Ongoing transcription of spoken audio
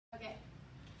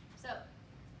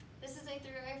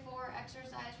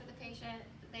exercise for the patient.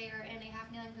 They are in a half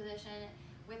kneeling position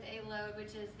with a load,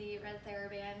 which is the red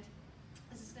TheraBand.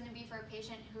 This is going to be for a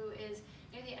patient who is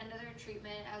near the end of their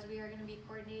treatment, as we are going to be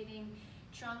coordinating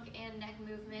trunk and neck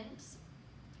movements,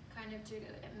 kind of to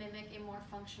mimic a more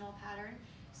functional pattern.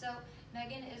 So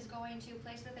Megan is going to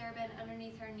place the TheraBand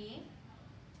underneath her knee,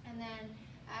 and then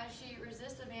as she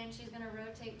resists the band, she's going to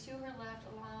rotate to her left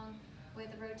along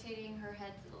with rotating her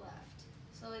head to the left,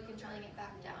 slowly controlling it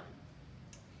back down.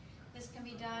 This can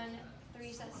be done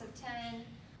 3 sets of 10.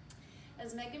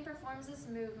 As Megan performs this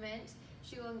movement,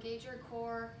 she will engage her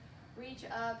core, reach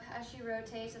up as she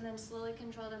rotates, and then slowly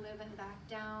control the movement back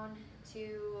down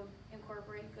to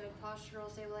incorporate good postural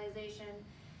stabilization.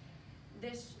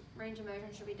 This range of motion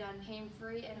should be done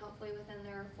pain-free and hopefully within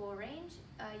their full range.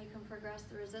 You can progress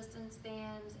the resistance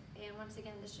band, and once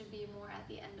again, this should be more at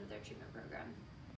the end of their treatment program.